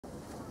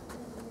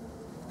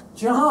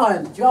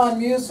John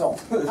Musel.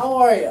 How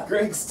are you?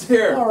 Greg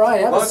Steer. All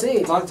right, have a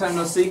seat. Long time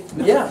no see.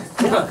 Yeah.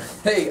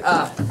 Hey,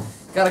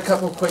 got a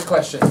couple quick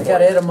questions. I got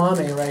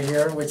edamame right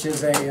here, which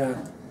is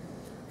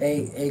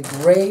a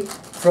great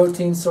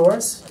protein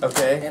source.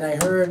 Okay. And I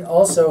heard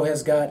also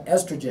has got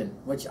estrogen,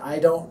 which I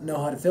don't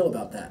know how to feel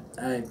about that.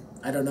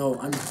 I don't know.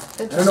 I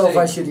don't know if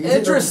I should use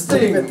it or just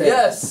leave it there.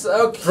 Yes.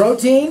 Okay.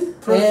 Protein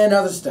and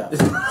other stuff.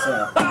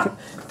 So.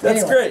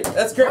 That's great.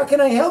 That's great. How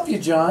can I help you,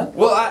 John?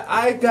 Well,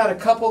 I got a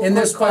couple in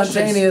this questions.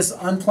 spontaneous,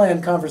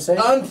 unplanned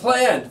conversation.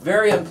 Unplanned.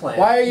 Very unplanned.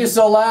 Why are you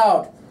so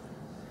loud?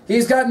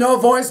 He's got no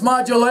voice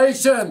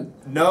modulation.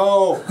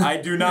 No, I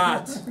do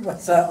not.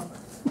 What's up?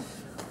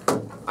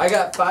 I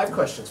got 5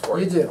 questions for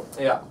you. You do?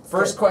 Yeah.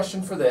 First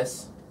question for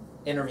this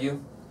interview.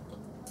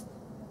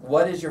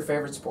 What is your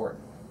favorite sport?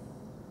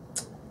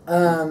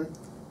 I'm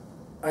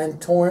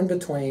torn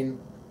between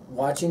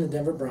watching the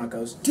Denver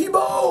Broncos,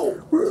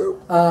 Tebow,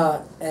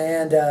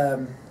 and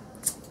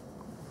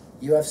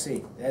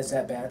UFC. Is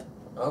that bad?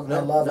 Oh no! I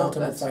love no,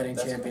 Ultimate Fighting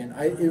that's Champion.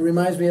 It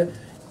reminds me of.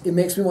 It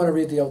makes me want to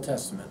read the Old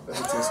Testament. It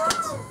just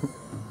does.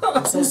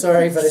 I'm so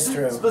sorry, but it's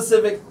true.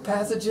 Specific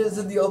passages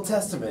in the Old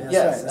Testament. That's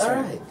yes. right,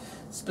 All right.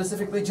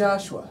 Specifically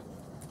Joshua.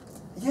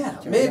 Yeah.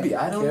 Maybe.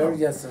 I don't know.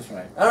 Yes, that's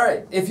right. All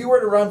right. If you were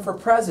to run for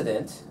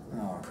president,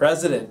 Oh.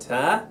 president,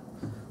 huh?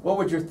 What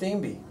would your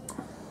theme be?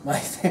 My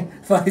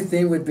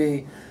theme would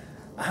be.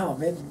 Oh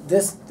man,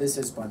 this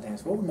is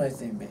spontaneous. What would my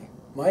theme be?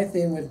 My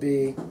theme would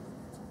be.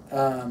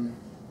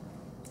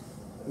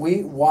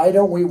 Why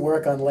don't we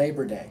work on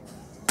Labor Day?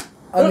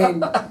 I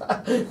mean,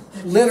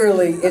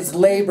 literally, it's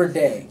Labor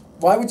Day.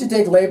 Why would you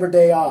take Labor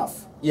Day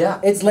off?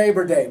 Yeah. It's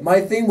Labor Day. My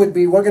thing would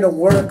be we're going to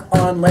work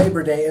on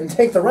Labor Day and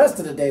take the rest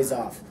of the days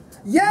off.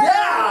 Yeah!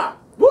 Yeah!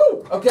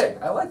 Woo! Okay,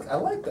 I like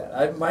that.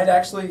 I might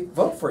actually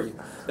vote for you.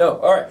 No,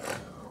 all right.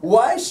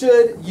 Why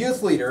should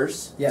youth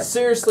leaders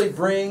seriously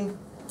bring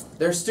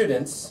their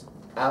students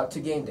out to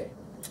game day?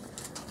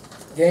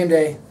 Game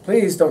day.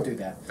 Please don't do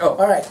that. Oh.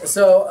 All right.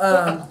 So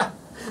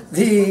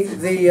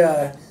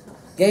the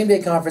Game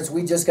Day conference,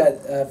 we just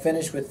got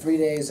finished with 3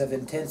 days of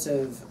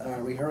intensive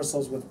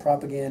rehearsals with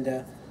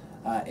Propaganda,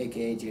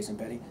 a.k.a. Jason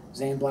Petty,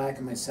 Zane Black,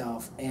 and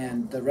myself,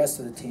 and the rest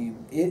of the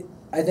team.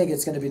 I think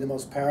it's going to be the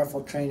most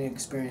powerful training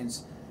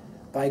experience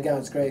by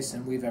God's grace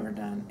than we've ever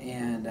done.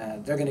 And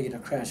they're going to get a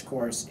crash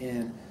course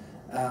in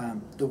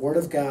the Word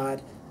of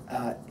God,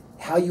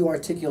 how you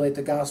articulate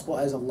the gospel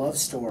as a love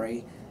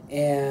story,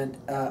 and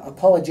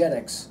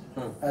apologetics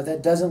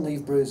that doesn't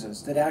leave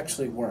bruises, that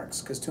actually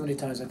works. Because too many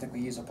times I think we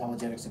use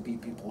apologetics to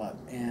beat people up.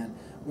 And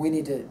we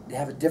need to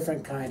have a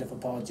different kind of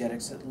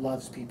apologetics that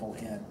loves people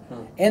in.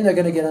 And they're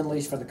going to get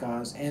unleashed for the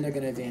cause, and they're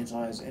going to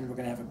evangelize, and we're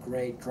going to have a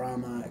great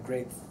drama, a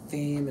great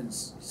theme, and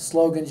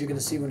slogans you're going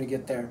to see when we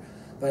get there.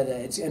 But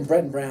and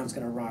Bretton Brown's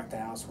going to rock the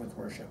house with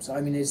worship. So,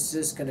 I mean, it's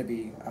just going to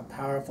be a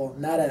powerful,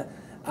 not a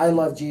I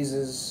love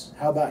Jesus,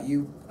 how about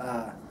you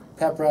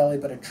pep rally,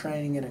 but a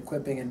training and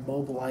equipping and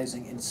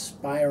mobilizing,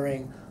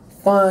 inspiring,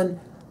 fun,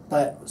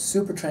 but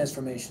super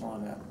transformational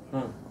on that.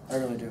 I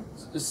really do.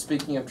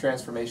 Speaking of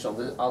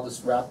transformational, I'll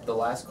just wrap the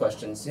last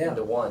questions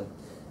into one.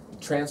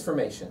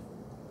 Transformation,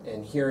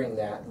 and hearing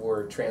that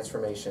word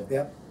transformation.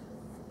 Yep.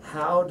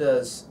 How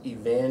does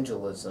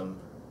evangelism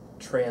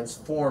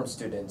transform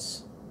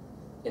students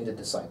into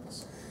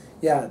disciples?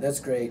 Yeah, that's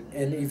great.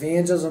 And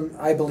evangelism,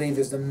 I believe,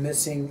 is the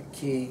missing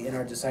key in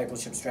our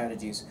discipleship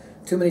strategies.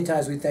 Too many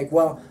times we think,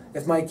 well,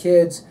 if my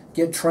kids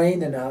get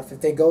trained enough,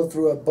 if they go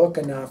through a book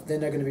enough, then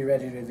they're going to be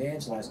ready to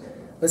evangelize.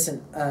 Listen,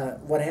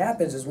 what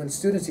happens is when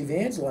students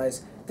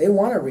evangelize, they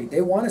want to read,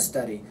 they want to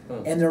study,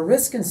 and they're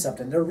risking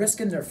something. They're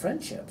risking their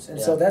friendships.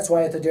 And so that's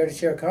why at the Dare to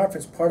Share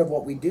conference, part of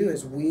what we do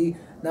is we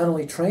not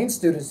only train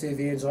students to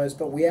evangelize,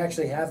 but we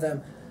actually have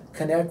them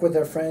connect with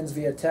their friends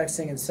via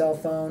texting and cell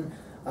phone,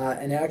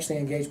 and actually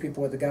engage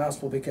people with the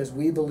gospel, because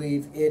we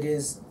believe it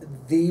is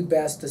the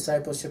best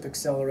discipleship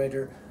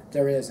accelerator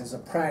there is as a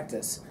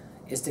practice,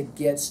 is to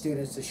get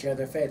students to share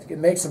their faith. It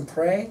makes them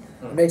pray,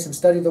 it makes them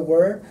study the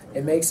Word,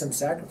 it makes them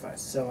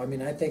sacrifice. So, I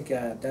mean, I think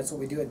that's what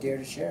we do at Dare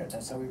to Share.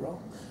 That's how we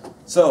roll.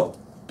 So,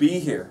 be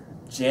here,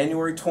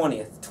 January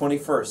 20th,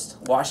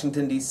 21st,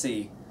 Washington,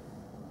 D.C.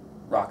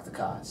 Rock the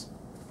cause.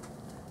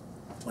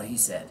 What he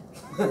said.